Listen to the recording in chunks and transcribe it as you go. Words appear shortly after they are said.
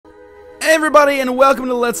Hey everybody, and welcome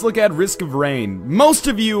to Let's Look at Risk of Rain. Most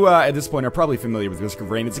of you at this point are probably familiar with Risk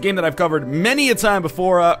of Rain. It's a game that I've covered many a time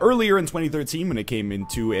before, earlier in 2013 when it came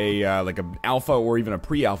into a like an alpha or even a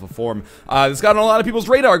pre-alpha form. It's gotten a lot of people's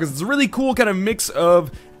radar because it's a really cool kind of mix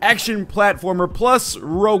of action platformer plus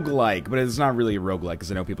roguelike, but it's not really a roguelike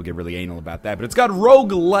because I know people get really anal about that, but it's got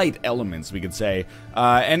roguelite elements, we could say,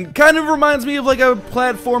 and kind of reminds me of like a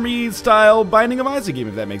platformy style Binding of Isaac game,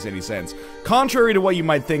 if that makes any sense. Contrary to what you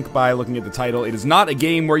might think by looking at the title, it is not a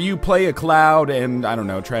game where you play a cloud and, I don't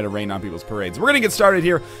know, try to rain on people's parades. We're gonna get started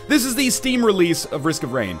here. This is the Steam release of Risk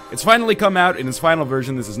of Rain. It's finally come out in its final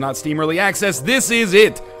version. This is not Steam Early Access. This is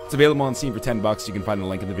it! It's available on Steam for $10. You can find the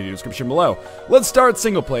link in the video description below. Let's start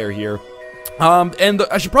single player here. And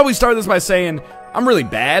I should probably start this by saying I'm really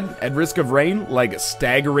bad at Risk of Rain, like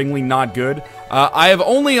staggeringly not good. I have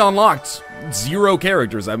only unlocked 0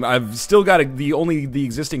 characters. I've still got the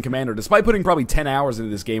existing commander, despite putting probably 10 hours into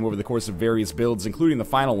this game over the course of various builds, including the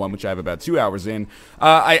final one, which I have about 2 hours in.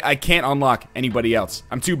 I can't unlock anybody else.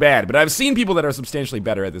 I'm too bad, but I've seen people that are substantially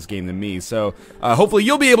better at this game than me, so hopefully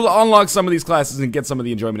you'll be able to unlock some of these classes and get some of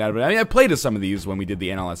the enjoyment out of it. I mean, I played as some of these when we did the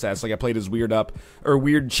NLSS, like I played as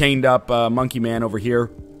Weird Chained Up Monkey Man over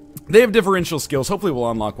here. They have differential skills. Hopefully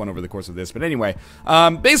we'll unlock one over the course of this. But anyway,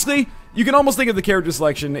 basically, you can almost think of the character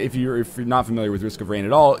selection, if you're not familiar with Risk of Rain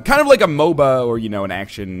at all, kind of like a MOBA or, you know, an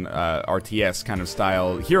action RTS kind of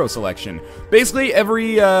style hero selection. Basically,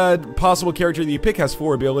 every possible character that you pick has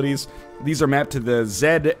 4 abilities. These are mapped to the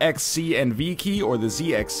Z, X, C, and V key, or the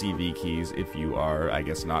Z, X, C, V keys, if you are, I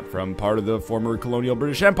guess, not from part of the former colonial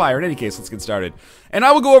British Empire. In any case, let's get started. And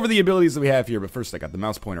I will go over the abilities that we have here, but first I got the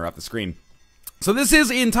mouse pointer off the screen. So this is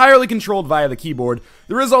entirely controlled via the keyboard.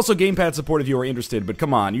 There is also gamepad support if you are interested, but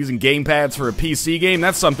come on, using gamepads for a PC game,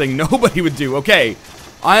 that's something nobody would do. Okay,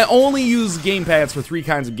 I only use gamepads for 3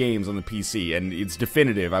 kinds of games on the PC, and it's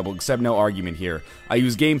definitive. I will accept no argument here. I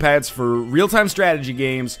use gamepads for real-time strategy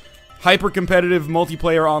games, hyper-competitive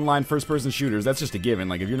multiplayer online first-person shooters. That's just a given.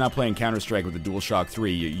 Like, if you're not playing Counter-Strike with the DualShock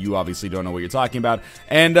 3, you obviously don't know what you're talking about.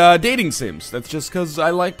 And dating sims. That's just because I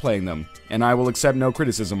like playing them, and I will accept no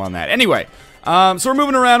criticism on that. Anyway, so we're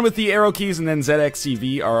moving around with the arrow keys, and then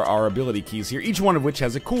ZXCV are our ability keys here, each one of which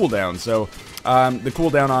has a cooldown. So the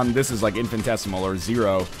cooldown on this is like infinitesimal or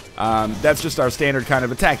 0. That's just our standard kind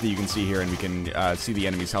of attack that you can see here, and we can see the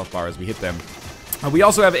enemy's health bar as we hit them. We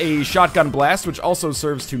also have a shotgun blast, which also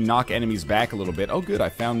serves to knock enemies back a little bit. Oh, good, I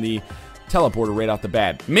found the teleporter right off the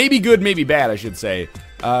bat. Maybe good, maybe bad, I should say.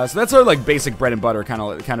 So that's our like basic bread and butter kind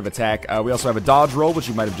of attack. We also have a dodge roll, which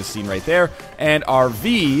you might have just seen right there, and our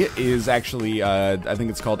V is actually I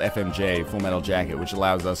think it's called FMJ, Full Metal Jacket, which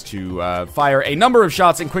allows us to fire a number of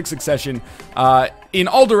shots in quick succession in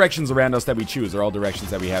all directions around us that we choose, or all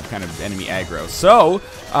directions that we have kind of enemy aggro. So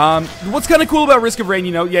what's kind of cool about Risk of Rain,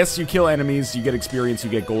 you know, yes, you kill enemies, you get experience,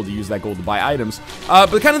 you get gold, you use that gold to buy items,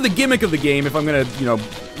 but kind of the gimmick of the game, if I'm gonna, you know,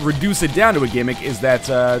 reduce it down to a gimmick, is that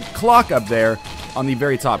clock up there on the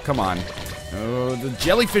very top. Come on. Oh, the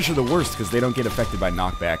jellyfish are the worst because they don't get affected by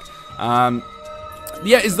knockback.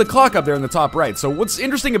 Yeah, is the clock up there in the top right. So what's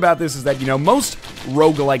interesting about this is that, you know, most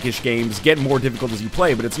roguelike-ish games get more difficult as you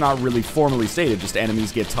play, but it's not really formally stated. Just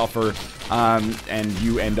enemies get tougher, and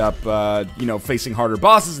you end up, you know, facing harder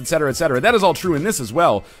bosses, etc., etc. That is all true in this as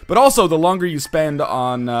well. But also, the longer you spend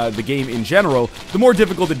on the game in general, the more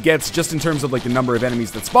difficult it gets, just in terms of like the number of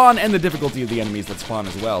enemies that spawn and the difficulty of the enemies that spawn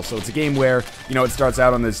as well. So it's a game where, you know, it starts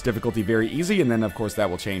out on this difficulty very easy, and then of course that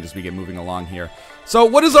will change as we get moving along here. So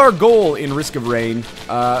what is our goal in Risk of Rain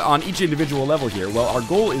on each individual level here? Well, our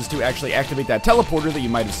goal is to actually activate that teleporter that you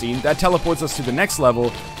might have seen. That teleports us to the next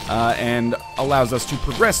level and allows us to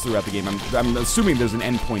progress throughout the game. I'm assuming there's an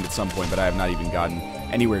endpoint at some point, but I have not even gotten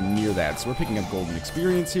anywhere near that. So we're picking up golden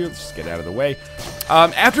experience here. Let's just get out of the way.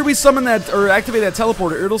 After we summon that, or activate that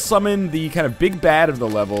teleporter, it'll summon the kind of big bad of the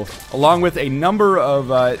level, along with a number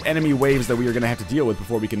of enemy waves that we are going to have to deal with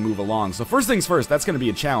before we can move along. So first things first, that's going to be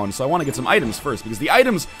a challenge. So I want to get some items first, because the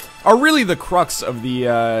items are really the crux of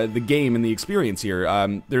the game and the experience here.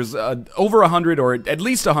 There's over 100, or at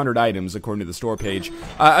least 100 items, according to the store page.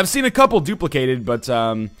 I've seen a couple duplicated, but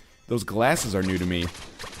those glasses are new to me.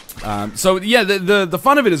 So yeah, the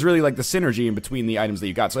fun of it is really like the synergy in between the items that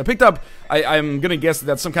you got. So I picked up, I'm gonna guess that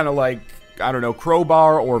that's some kind of like, I don't know,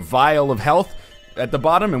 crowbar or vial of health at the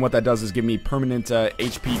bottom, and what that does is give me permanent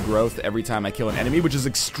HP growth every time I kill an enemy, which is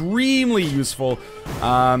extremely useful.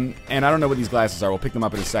 And I don't know what these glasses are. We'll pick them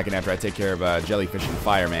up in a second after I take care of Jellyfish and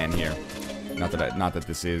Fireman here. Not that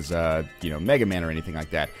this is you know, Mega Man or anything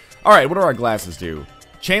like that. All right, what do our glasses do?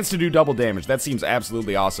 Chance to do double damage. That seems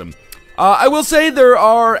absolutely awesome. I will say there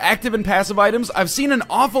are active and passive items. I've seen an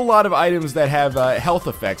awful lot of items that have health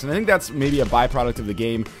effects, and I think that's maybe a byproduct of the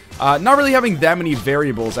game. Not really having that many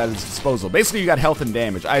variables at its disposal. Basically, you got health and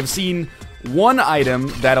damage. I've seen one item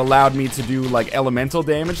that allowed me to do, like, elemental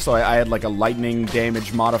damage, so I had, like, a lightning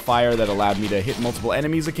damage modifier that allowed me to hit multiple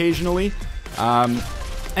enemies occasionally.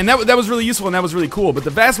 And that was really useful and that was really cool, but the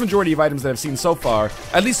vast majority of items that I've seen so far,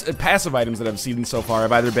 at least passive items that I've seen so far,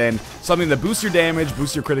 have either been something that boosts your damage,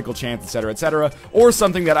 boosts your critical chance, etc., or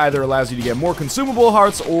something that either allows you to get more consumable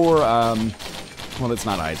hearts or, well, that's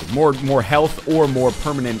not either. More health or more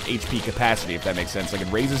permanent HP capacity, if that makes sense. Like,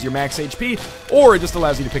 it raises your max HP, or it just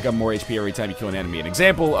allows you to pick up more HP every time you kill an enemy. An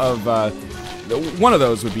example of one of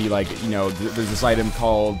those would be, like, you know, there's this item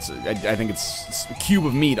called, I think it's Cube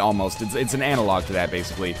of Meat, almost. It's an analog to that,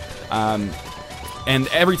 basically. And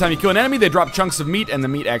every time you kill an enemy, they drop chunks of meat, and the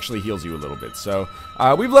meat actually heals you a little bit. So,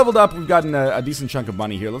 we've leveled up, we've gotten a decent chunk of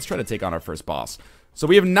money here. Let's try to take on our first boss. So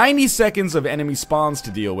we have 90 seconds of enemy spawns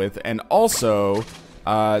to deal with, and also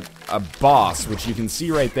a boss, which you can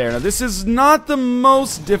see right there. Now, this is not the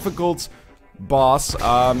most difficult boss.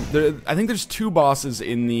 I think there's 2 bosses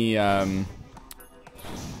in the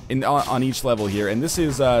on each level here, and this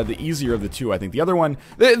is the easier of the 2. I think the other one,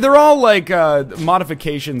 they're all like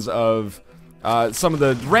modifications of some of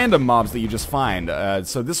the random mobs that you just find.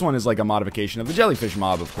 So this one is like a modification of the jellyfish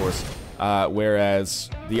mob, of course, whereas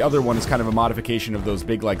the other one is kind of a modification of those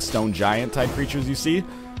big, like, stone giant type creatures you see.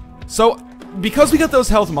 So, because we got those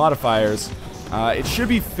health modifiers, it should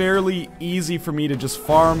be fairly easy for me to just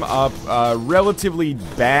farm up relatively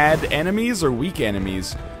bad enemies or weak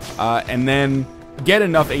enemies, and then get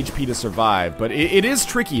enough HP to survive. But it is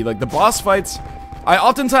tricky. Like, the boss fights, I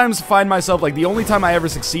oftentimes find myself, like, the only time I ever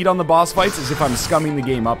succeed on the boss fights is if I'm scumming the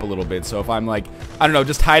game up a little bit. So if I'm, like, I don't know,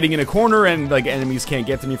 just hiding in a corner and, like, enemies can't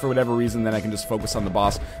get to me for whatever reason, then I can just focus on the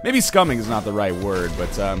boss. Maybe scumming is not the right word,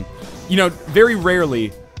 but, you know, very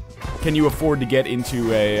rarely can you afford to get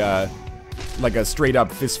into a, like, a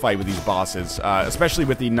straight-up fist fight with these bosses, especially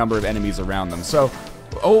with the number of enemies around them. So,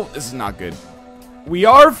 oh, this is not good. We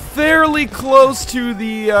are fairly close to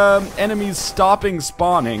the enemies stopping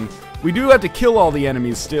spawning. We do have to kill all the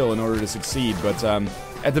enemies still in order to succeed, but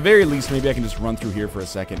at the very least, maybe I can just run through here for a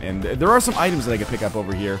second. And there are some items that I can pick up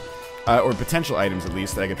over here, or potential items at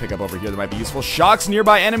least that I can pick up over here that might be useful. Shocks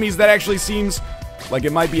nearby enemies, that actually seems like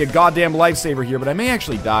it might be a goddamn lifesaver here, but I may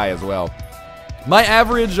actually die as well. My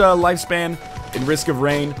average lifespan in Risk of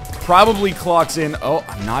Rain probably clocks in, oh,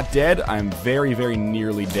 I'm not dead, I'm very, very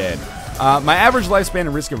nearly dead. My average lifespan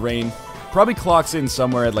in Risk of Rain probably clocks in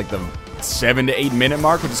somewhere at, like, the 7 to 8 minute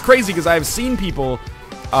mark, which is crazy because I've seen people,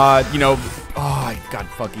 you know, oh, I got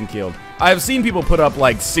fucking killed. I've seen people put up,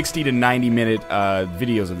 like, 60 to 90 minute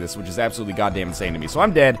videos of this, which is absolutely goddamn insane to me. So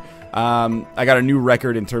I'm dead. I got a new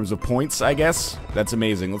record in terms of points, I guess. That's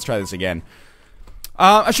amazing. Let's try this again.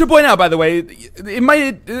 I should point out, by the way,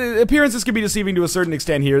 appearances can be deceiving to a certain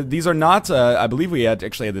extent here. These are not, I believe we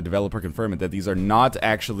actually had the developer confirm it, that these are not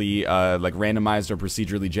actually, like, randomized or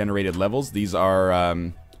procedurally generated levels. These are,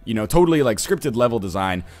 you know, totally, like, scripted level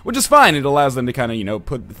design, which is fine. It allows them to kind of, you know,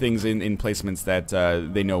 put things in placements that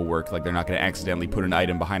they know work. Like, they're not going to accidentally put an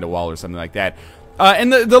item behind a wall or something like that.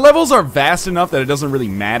 And the levels are vast enough that it doesn't really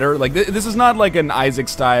matter. Like, this is not like an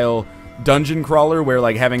Isaac-style dungeon crawler where,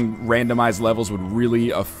 like, having randomized levels would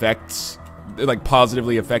really affect, like,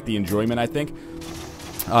 positively affect the enjoyment, I think,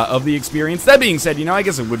 of the experience. That being said, you know, I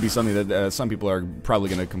guess it would be something that some people are probably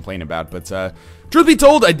going to complain about, but truth be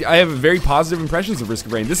told, I have very positive impressions of Risk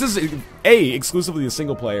of Rain. This is, exclusively a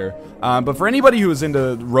single player, but for anybody who is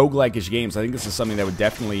into roguelike-ish games, I think this is something that would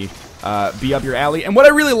definitely be up your alley. And what I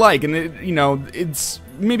really like, and you know, it's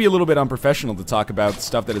maybe a little bit unprofessional to talk about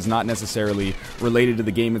stuff that is not necessarily related to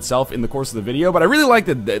the game itself in the course of the video, but I really like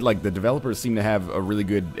that, like, the developers seem to have a really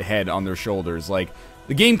good head on their shoulders. Like,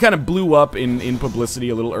 the game kind of blew up in publicity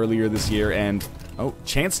a little earlier this year, and, oh,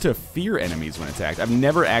 chance to fear enemies when attacked. I've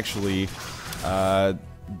never actually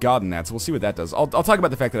gotten that, so we'll see what that does. I'll talk about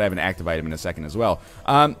the fact that I have an active item in a second as well.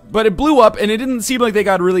 But it blew up, and it didn't seem like they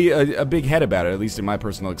got really a big head about it, at least in my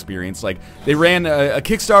personal experience. Like, they ran a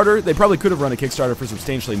Kickstarter. They probably could have run a Kickstarter for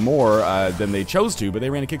substantially more than they chose to, but they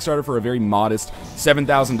ran a Kickstarter for a very modest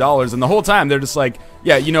 $7,000, and the whole time they're just like,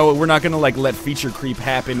 yeah, you know, we're not gonna, like, let feature creep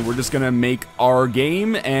happen. We're just gonna make our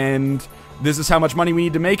game, and this is how much money we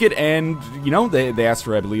need to make it. And, you know, they asked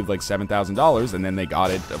for, I believe, like, $7,000, and then they got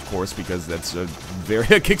it, of course, because that's a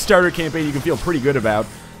Kickstarter campaign you can feel pretty good about.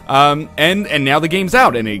 And now the game's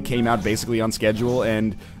out, and it came out basically on schedule,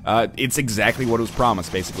 and it's exactly what was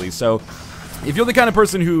promised, basically. So if you're the kind of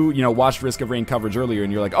person who, you know, watched Risk of Rain coverage earlier,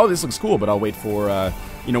 and you're like, oh, this looks cool, but I'll wait for,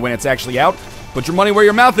 you know, when it's actually out, put your money where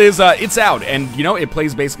your mouth is, it's out, and, you know, it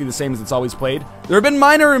plays basically the same as it's always played. There have been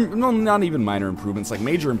minor, well, not even minor improvements, like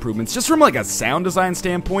major improvements, just from, like, a sound design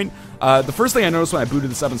standpoint. The first thing I noticed when I booted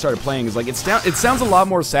this up and started playing is, like, it sounds a lot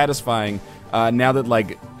more satisfying now that,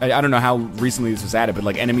 like, I don't know how recently this was added, but,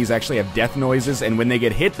 like, enemies actually have death noises, and when they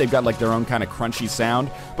get hit, they've got, like, their own kind of crunchy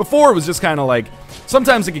sound. Before, it was just kind of, like,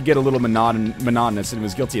 sometimes it could get a little monotonous, and it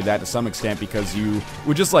was guilty of that to some extent, because you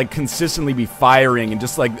would just, like, consistently be firing, and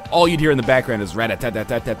just, like, all you'd hear in the background is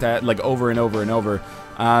rat-a-tat-tat-tat-tat, like, over and over and over.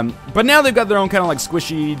 But now they've got their own kind of, like,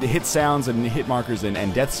 squishy hit sounds and hit markers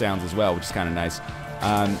and death sounds as well, which is kind of nice.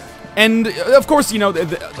 And, of course, you know, the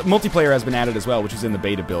multiplayer has been added as well, which is in the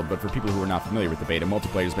beta build, but for people who are not familiar with the beta,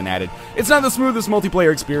 multiplayer has been added. It's not the smoothest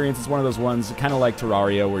multiplayer experience. It's one of those ones, kind of like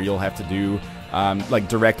Terraria, where you'll have to do, like,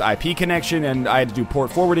 direct IP connection, and I had to do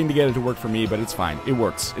port forwarding to get it to work for me, but it's fine. It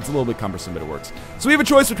works. It's a little bit cumbersome, but it works. So we have a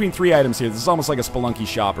choice between 3 items here. This is almost like a Spelunky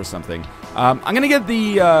shop or something. I'm going to get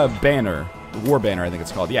the banner. War Banner, I think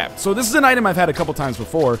it's called. Yeah, so this is an item I've had a couple times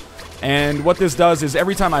before, and what this does is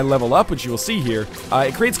every time I level up, which you will see here,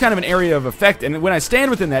 it creates kind of an area of effect, and when I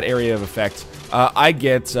stand within that area of effect, I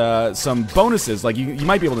get some bonuses. Like, you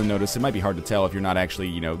might be able to notice, it might be hard to tell if you're not actually,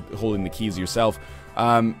 you know, holding the keys yourself,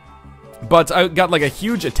 but I got, like, a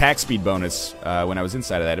huge attack speed bonus when I was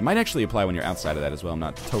inside of that. It might actually apply when you're outside of that as well, I'm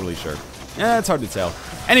not totally sure. It's hard to tell.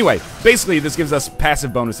 Anyway, basically, this gives us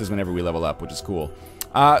passive bonuses whenever we level up, which is cool.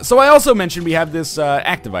 So I also mentioned we have this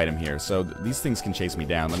active item here, so these things can chase me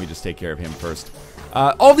down. Let me just take care of him first.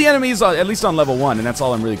 All the enemies, at least on level 1, and that's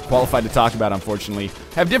all I'm really qualified to talk about, unfortunately,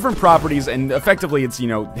 have different properties, and effectively it's, you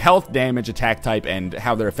know, health, damage, attack type, and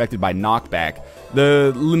how they're affected by knockback.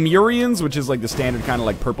 The Lemurians, which is like the standard kind of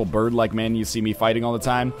like purple bird-like men you see me fighting all the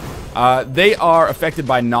time, they are affected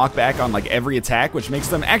by knockback on like every attack, which makes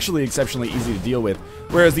them actually exceptionally easy to deal with.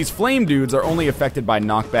 Whereas these flame dudes are only affected by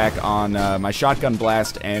knockback on my shotgun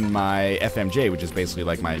blast and my FMJ, which is basically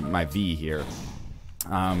like my V here.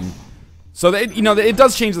 So, you know, it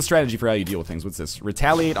does change the strategy for how you deal with things. What's this?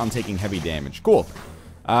 Retaliate on taking heavy damage. Cool.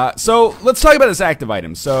 So, let's talk about this active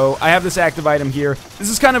item. So, I have this active item here. This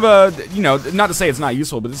is kind of a, you know, not to say it's not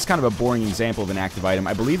useful, but this is kind of a boring example of an active item.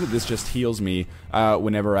 I believe that this just heals me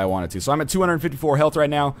whenever I want it to. So, I'm at 254 health right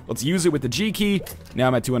now. Let's use it with the G key. Now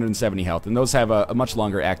I'm at 270 health, and those have a much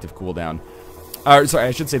longer active cooldown. Sorry,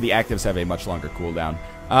 I should say the actives have a much longer cooldown.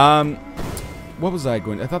 What was I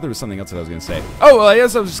going to... I thought there was something else that I was going to say. Oh, well, I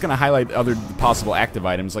guess I was just going to highlight other possible active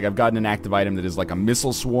items. Like, I've gotten an active item that is like a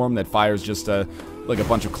missile swarm that fires just like a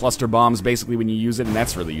bunch of cluster bombs, basically, when you use it, and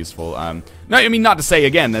that's really useful. No, I mean, not to say,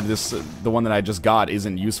 again, that the one that I just got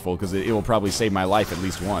isn't useful, because it will probably save my life at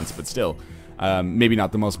least once, but still. Maybe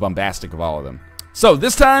not the most bombastic of all of them. So,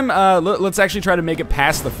 this time, let's actually try to make it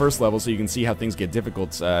past the first level so you can see how things get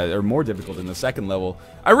difficult, or more difficult in the second level.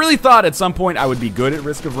 I really thought at some point I would be good at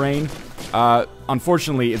Risk of Rain.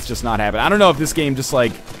 Unfortunately, it's just not happening. I don't know if this game just,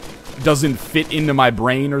 like, doesn't fit into my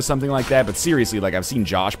brain or something like that, but seriously, like, I've seen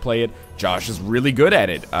Josh play it. Josh is really good at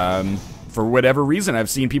it. For whatever reason, I've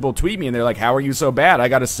seen people tweet me, and they're like, how are you so bad? I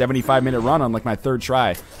got a 75-minute run on, like, my 3rd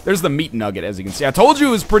try. There's the Meat Nugget, as you can see. I told you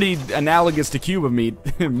it was pretty analogous to Cube of Meat.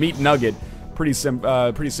 Meat Nugget. Pretty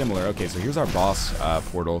similar. Okay, so here's our boss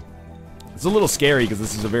portal. It's a little scary because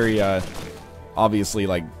this is a very obviously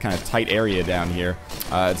like kind of tight area down here.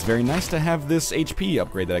 It's very nice to have this HP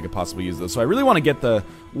upgrade that I could possibly use though. So I really want to get the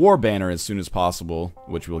War Banner as soon as possible,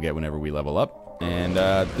 which we'll get whenever we level up. And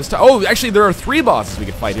this time, oh, actually there are 3 bosses we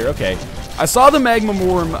could fight here. Okay, I saw the Magma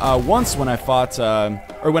Worm once when I fought,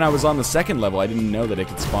 or when I was on the 2nd level. I didn't know that it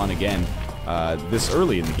could spawn again. This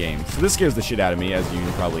early in the game. So this scares the shit out of me, as you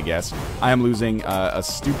can probably guess. I am losing a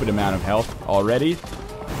stupid amount of health already.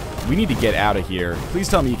 We need to get out of here. Please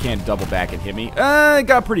tell me you can't double back and hit me. It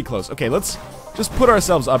got pretty close. Okay, let's just put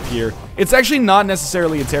ourselves up here. It's actually not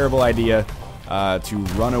necessarily a terrible idea to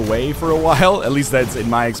run away for a while. At least that's in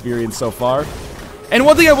my experience so far. And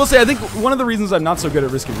one thing I will say, I think one of the reasons I'm not so good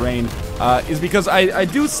at Risk of Rain is because I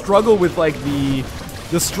do struggle with, like, the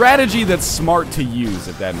strategy that's smart to use,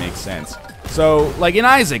 if that makes sense. So, like in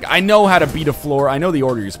Isaac, I know how to beat a floor. I know the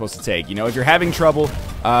order you're supposed to take. You know, if you're having trouble,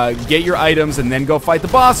 get your items and then go fight the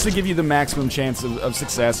boss to give you the maximum chance of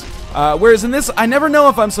success. Whereas in this, I never know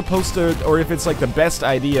if I'm supposed to, or if it's like the best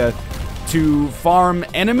idea to farm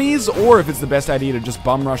enemies, or if it's the best idea to just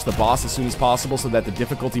bum rush the boss as soon as possible so that the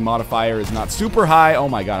difficulty modifier is not super high. Oh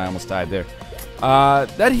my god, I almost died there.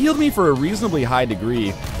 That healed me for a reasonably high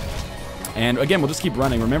degree. And again, we'll just keep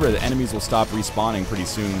running. Remember, the enemies will stop respawning pretty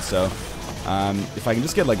soon, so... if I can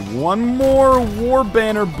just get like one more War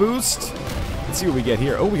Banner boost. Let's see what we get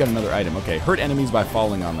here. Oh, we got another item. Okay, hurt enemies by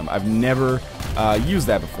falling on them. I've never used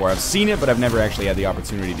that before. I've seen it, but I've never actually had the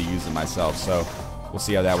opportunity to use it myself, so we'll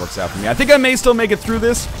see how that works out for me. I think I may still make it through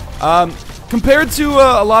this. Compared to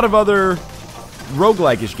a lot of other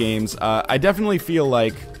roguelike-ish games, I definitely feel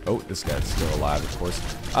like... Oh, this guy's still alive, of course.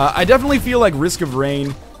 I definitely feel like Risk of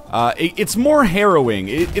Rain, it's more harrowing.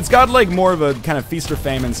 It's got like more of a kind of feast or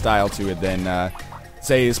famine style to it than,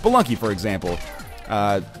 say, Spelunky, for example.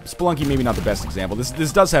 Spelunky maybe not the best example.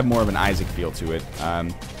 This does have more of an Isaac feel to it.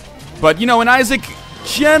 But, you know, in Isaac,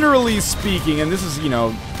 generally speaking, and this is, you know,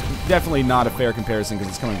 definitely not a fair comparison because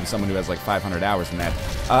it's coming from someone who has like 500 hours in that.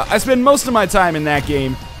 I spend most of my time in that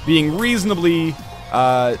game being reasonably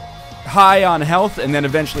high on health, and then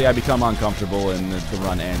eventually I become uncomfortable and the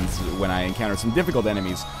run ends when I encounter some difficult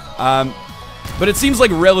enemies. But it seems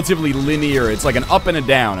like relatively linear. It's like an up and a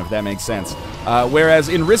down, if that makes sense. Whereas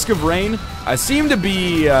in Risk of Rain, I seem to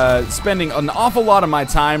be spending an awful lot of my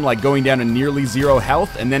time like going down to nearly 0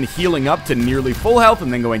 health, and then healing up to nearly full health,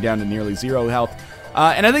 and then going down to nearly 0 health.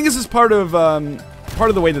 And I think this is part of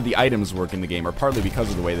the way that the items work in the game, or partly because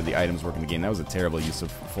of the way that the items work in the game. That was a terrible use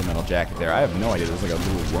of Full Metal Jacket there. I have no idea. There was like a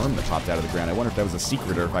little worm that popped out of the ground. I wonder if that was a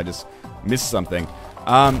secret or if I just missed something.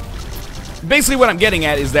 Basically what I'm getting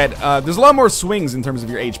at is that there's a lot more swings in terms of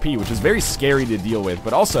your HP, which is very scary to deal with,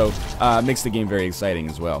 but also makes the game very exciting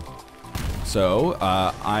as well. So,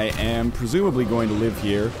 I am presumably going to live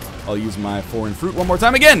here. I'll use my foreign fruit one more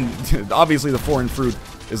time again! Obviously the foreign fruit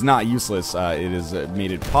is not useless. It has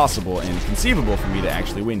made it possible and conceivable for me to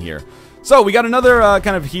actually win here. So, we got another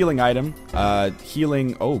kind of healing item.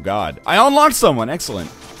 Healing... Oh, God. I unlocked someone! Excellent.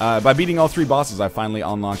 By beating all 3 bosses, I finally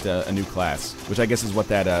unlocked a new class, which I guess is what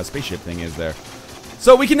that spaceship thing is there.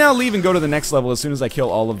 So, we can now leave and go to the next level as soon as I kill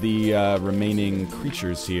all of the remaining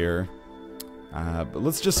creatures here. But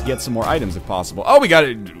let's just get some more items if possible. Oh, we got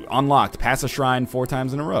it unlocked. Pass a shrine 4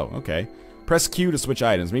 times in a row. Okay. Press Q to switch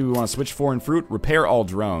items. Maybe we want to switch foreign fruit. Repair all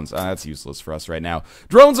drones. That's useless for us right now.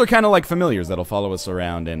 Drones are kind of like familiars that'll follow us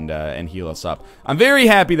around and heal us up. I'm very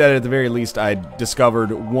happy that at the very least I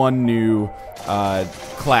discovered one new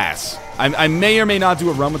class. I may or may not do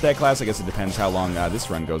a run with that class. I guess it depends how long this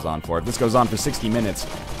run goes on for. If this goes on for 60 minutes,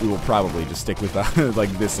 we will probably just stick with like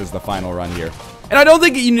this as the final run here. And I don't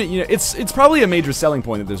think you know it's probably a major selling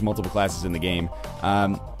point that there's multiple classes in the game.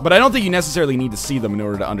 But I don't think you necessarily need to see them in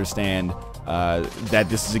order to understand that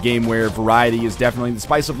this is a game where variety is definitely the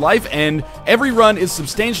spice of life, and every run is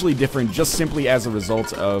substantially different just simply as a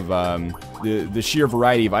result of the sheer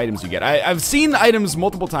variety of items you get. I've seen items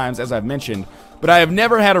multiple times, as I've mentioned, but I have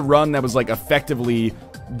never had a run that was like effectively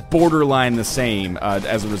borderline the same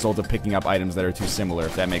as a result of picking up items that are too similar,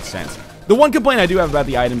 if that makes sense. The one complaint I do have about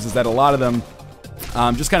the items is that a lot of them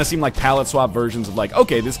just kind of seem like palette swap versions of like,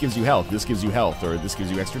 okay, this gives you health, or this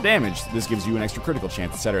gives you extra damage, this gives you an extra critical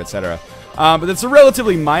chance, etc., etc. But it's a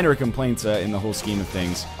relatively minor complaint in the whole scheme of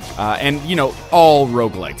things. And, you know, all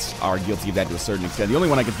roguelites are guilty of that to a certain extent. The only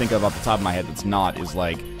one I can think of off the top of my head that's not is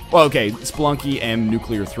like, well, okay, Spelunky and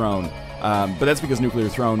Nuclear Throne. But that's because Nuclear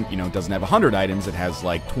Throne, you know, doesn't have 100 items, it has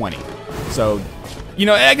like 20. So, you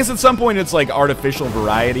know, I guess at some point it's like artificial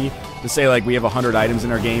variety to say like we have 100 items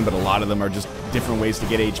in our game, but a lot of them are just different ways to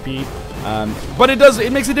get HP. But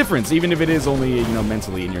it makes a difference, even if it is only, you know,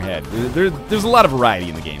 mentally in your head. There's a lot of variety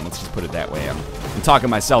in the game, let's just put it that way. I'm talking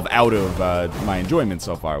myself out of my enjoyment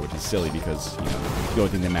so far, which is silly because, you know, the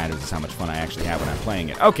only thing that matters is how much fun I actually have when I'm playing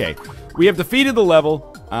it. Okay, we have defeated the level.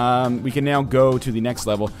 We can now go to the next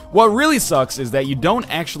level. What really sucks is that you don't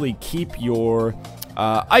actually keep your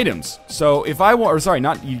items. So if I want, or sorry,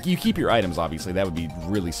 not you keep your items, obviously. That would be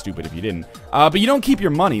really stupid if you didn't. But you don't keep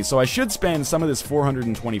your money, so I should spend some of this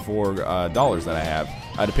 $424 that I have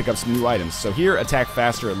to pick up some new items. So here, attack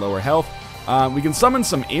faster at lower health. We can summon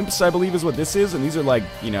some imps, I believe is what this is, and these are like,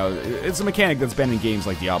 you know, it's a mechanic that's been in games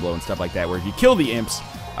like Diablo and stuff like that, where if you kill the imps,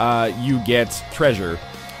 you get treasure.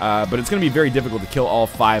 But it's going to be very difficult to kill all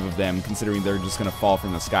 5 of them, considering they're just going to fall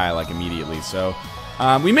from the sky like immediately. So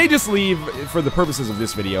we may just leave for the purposes of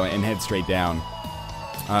this video and head straight down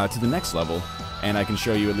to the next level, and I can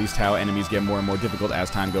show you at least how enemies get more and more difficult as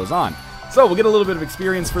time goes on. So we'll get a little bit of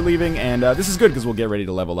experience for leaving, and this is good because we'll get ready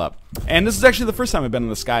to level up. And this is actually the first time I've been in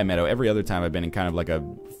the Sky Meadow. Every other time I've been in kind of like a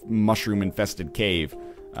mushroom-infested cave.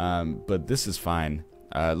 But this is fine.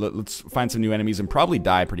 Let's find some new enemies and probably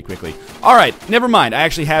die pretty quickly. Alright, never mind. I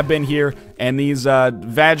actually have been here, and these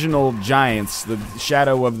vaginal giants, the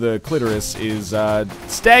shadow of the clitoris, is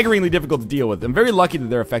staggeringly difficult to deal with. I'm very lucky that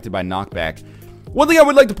they're affected by knockback. One thing I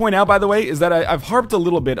would like to point out, by the way, is that I've harped a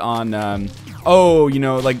little bit on oh, you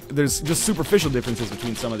know, like, there's just superficial differences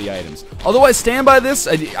between some of the items. Although I stand by this,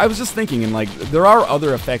 I was just thinking, and, like, there are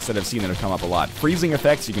other effects that I've seen that have come up a lot. Freezing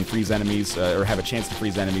effects, you can freeze enemies, or have a chance to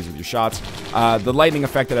freeze enemies with your shots. The lightning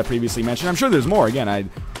effect that I previously mentioned, I'm sure there's more. Again,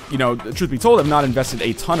 you know, truth be told, I've not invested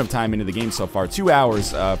a ton of time into the game so far. 2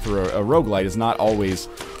 hours for a roguelite is not always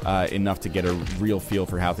enough to get a real feel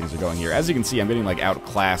for how things are going here. As you can see, I'm getting, like,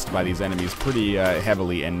 outclassed by these enemies pretty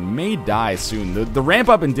heavily and may die soon. The ramp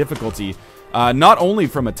up in difficulty, not only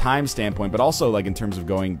from a time standpoint, but also, like, in terms of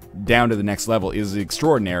going down to the next level, is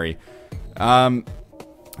extraordinary.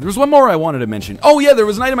 There was one more I wanted to mention. Oh yeah, there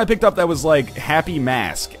was an item I picked up that was like Happy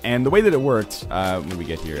Mask, and the way that it worked, when do we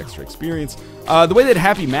get here? Extra experience. The way that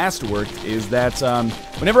Happy Mask worked is that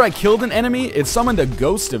whenever I killed an enemy, it summoned a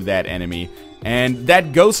ghost of that enemy, and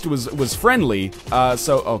that ghost was friendly.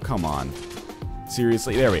 Oh come on,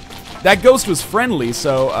 seriously, there we go. That ghost was friendly,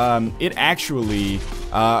 so it actually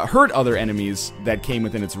hurt other enemies that came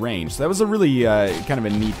within its range. So that was a really kind of a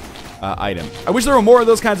neat item. I wish there were more of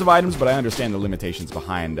those kinds of items, but I understand the limitations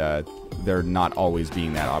behind there not always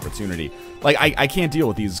being that opportunity. Like, I can't deal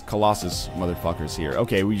with these Colossus motherfuckers here.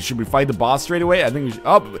 Okay, should we fight the boss straight away? I think we should.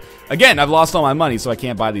 Oh, again, I've lost all my money, so I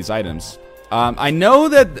can't buy these items. I know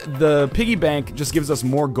that the piggy bank just gives us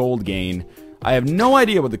more gold gain. I have no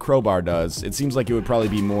idea what the crowbar does. It seems like it would probably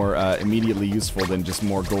be more immediately useful than just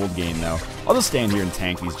more gold gain, though. I'll just stand here and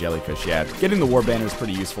tank these jellyfish, yeah. Getting the war banner is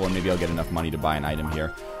pretty useful, and maybe I'll get enough money to buy an item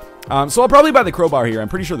here. So I'll probably buy the crowbar here. I'm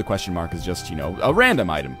pretty sure the question mark is just, you know, a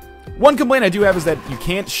random item. One complaint I do have is that you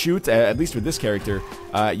can't shoot, at least with this character,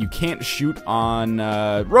 you can't shoot on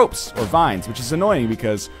ropes or vines, which is annoying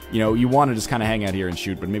because, you know, you want to just kind of hang out here and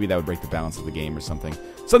shoot, but maybe that would break the balance of the game or something.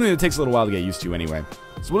 Something that takes a little while to get used to anyway.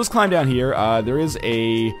 So we'll just climb down here. There is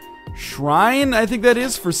a shrine, I think that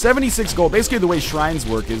is, for 76 gold. Basically, the way shrines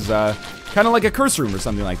work is kind of like a curse room or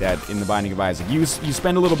something like that in the Binding of Isaac. You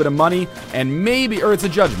spend a little bit of money and maybe, or it's a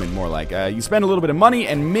judgment more like, you spend a little bit of money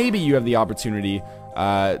and maybe you have the opportunity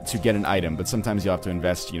to get an item, but sometimes you'll have to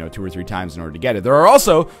invest, you know, 2 or 3 times in order to get it. There are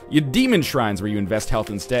also demon shrines where you invest health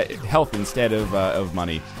instead of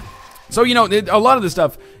money. So, you know, a lot of this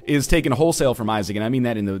stuff is taken wholesale from Isaac, and I mean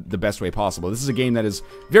that in the best way possible. This is a game that is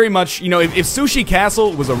very much, you know, if Sushi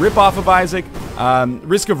Castle was a ripoff of Isaac,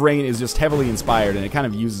 Risk of Rain is just heavily inspired, and it kind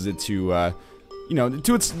of uses it to, you know,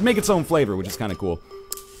 make its own flavor, which is kind of cool.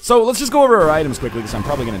 So let's just go over our items quickly, because I'm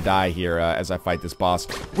probably going to die here as I fight this boss.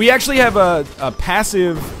 We actually have a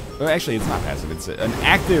passive, well, actually it's not passive, it's an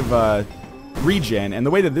active regen, and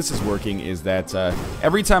the way that this is working is that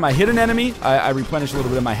every time I hit an enemy, I replenish a little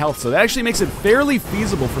bit of my health, so that actually makes it fairly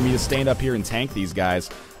feasible for me to stand up here and tank these guys,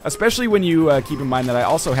 especially when you keep in mind that I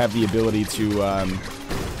also have the ability to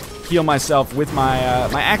heal myself with my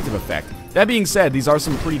active effect. That being said, these are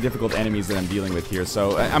some pretty difficult enemies that I'm dealing with here,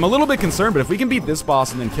 so I'm a little bit concerned, but if we can beat this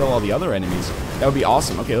boss and then kill all the other enemies, that would be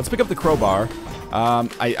awesome. Okay, let's pick up the crowbar.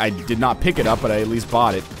 I did not pick it up, but I at least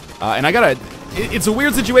bought it. And I gotta... It's a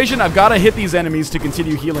weird situation. I've got to hit these enemies to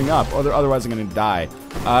continue healing up, or otherwise I'm going to die.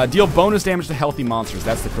 Deal bonus damage to healthy monsters.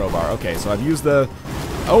 That's the crowbar. Okay, so I've used the...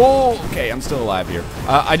 Oh, okay, I'm still alive here.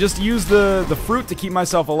 I just used the fruit to keep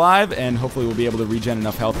myself alive, and hopefully we'll be able to regen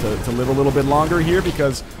enough health to live a little bit longer here,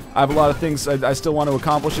 because I have a lot of things I still want to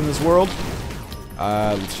accomplish in this world.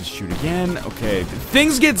 Let's just shoot again. Okay,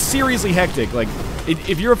 things get seriously hectic. Like,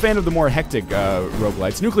 if you're a fan of the more hectic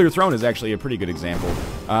roguelites, Nuclear Throne is actually a pretty good example.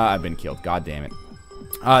 I've been killed. God damn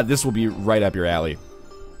it. This will be right up your alley.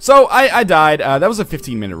 So, I died. That was a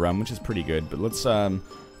 15-minute run, which is pretty good. But let's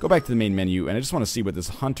go back to the main menu, and I just want to see what this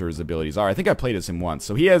hunter's abilities are. I think I played as him once.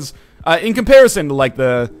 So he has, in comparison to, like,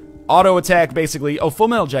 the auto attack, basically... Oh, Full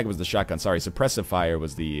Metal Jacket was the shotgun. Sorry, Suppressive Fire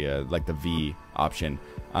was the, like, the V option.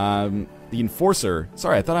 The Enforcer,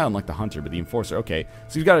 sorry, I thought I unlocked the Hunter, but the Enforcer, okay.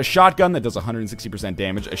 So you've got a shotgun that does 160%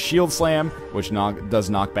 damage, a Shield Slam, which does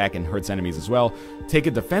knock back and hurts enemies as well. Take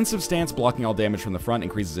a defensive stance, blocking all damage from the front,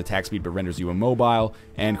 increases attack speed but renders you immobile.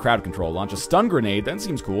 And Crowd Control, launch a Stun Grenade, that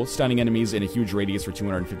seems cool, stunning enemies in a huge radius for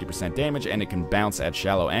 250% damage, and it can bounce at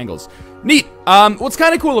shallow angles. Neat! What's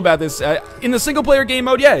kind of cool about this, in the single-player game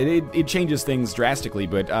mode, yeah, it changes things drastically,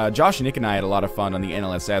 but Josh, Nick, and I had a lot of fun on the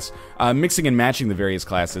NLSS, mixing and matching the various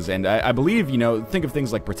classes, and I believe, you know, think of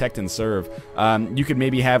things like Protect and Serve. You could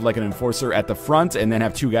maybe have, like, an Enforcer at the front, and then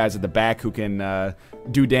have 2 guys at the back who can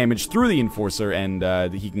do damage through the Enforcer, and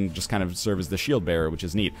he can just kind of serve as the shield bearer, which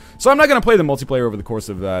is neat. So I'm not going to play the multiplayer over the course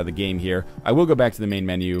of the game here. I will go back to the main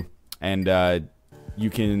menu, and you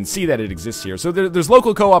can see that it exists here. So there's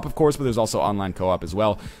local co-op, of course, but there's also online co-op as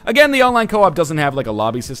well. Again, the online co-op doesn't have, like, a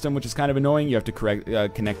lobby system, which is kind of annoying. You have to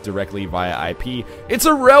connect directly via IP. It's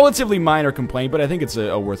a relatively minor complaint, but I think it's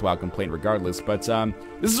a worthwhile complaint regardless. But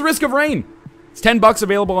this is Risk of Rain. It's $10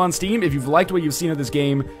 available on Steam. If you've liked what you've seen of this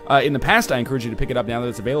game in the past, I encourage you to pick it up now that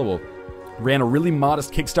it's available. Ran a really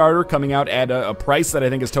modest Kickstarter, coming out at a price that I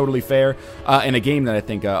think is totally fair, and a game that I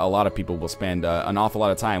think a lot of people will spend an awful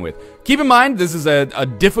lot of time with. Keep in mind, this is a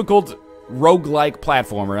difficult roguelike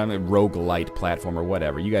platformer. I mean, roguelite platformer,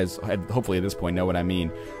 whatever. You guys, hopefully at this point, know what I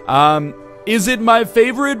mean. Is it my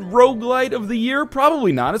favorite roguelite of the year?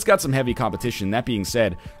 Probably not. It's got some heavy competition. That being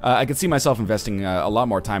said, I could see myself investing a lot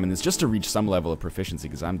more time in this just to reach some level of proficiency,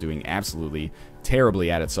 because I'm doing absolutely terribly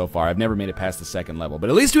at it so far. I've never made it past the 2nd level, but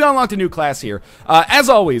at least we unlocked a new class here. As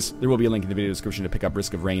always, there will be a link in the video description to pick up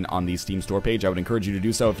Risk of Rain on the Steam store page. I would encourage you to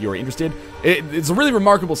do so if you're interested. It's a really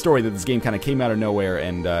remarkable story that this game kind of came out of nowhere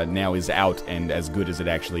and now is out and as good as it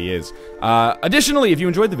actually is. Additionally, if you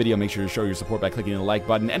enjoyed the video, make sure to show your support by clicking the like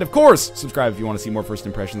button, and of course, subscribe if you want to see more first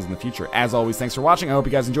impressions in the future. As always, thanks for watching. I hope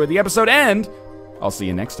you guys enjoyed the episode, and I'll see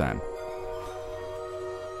you next time.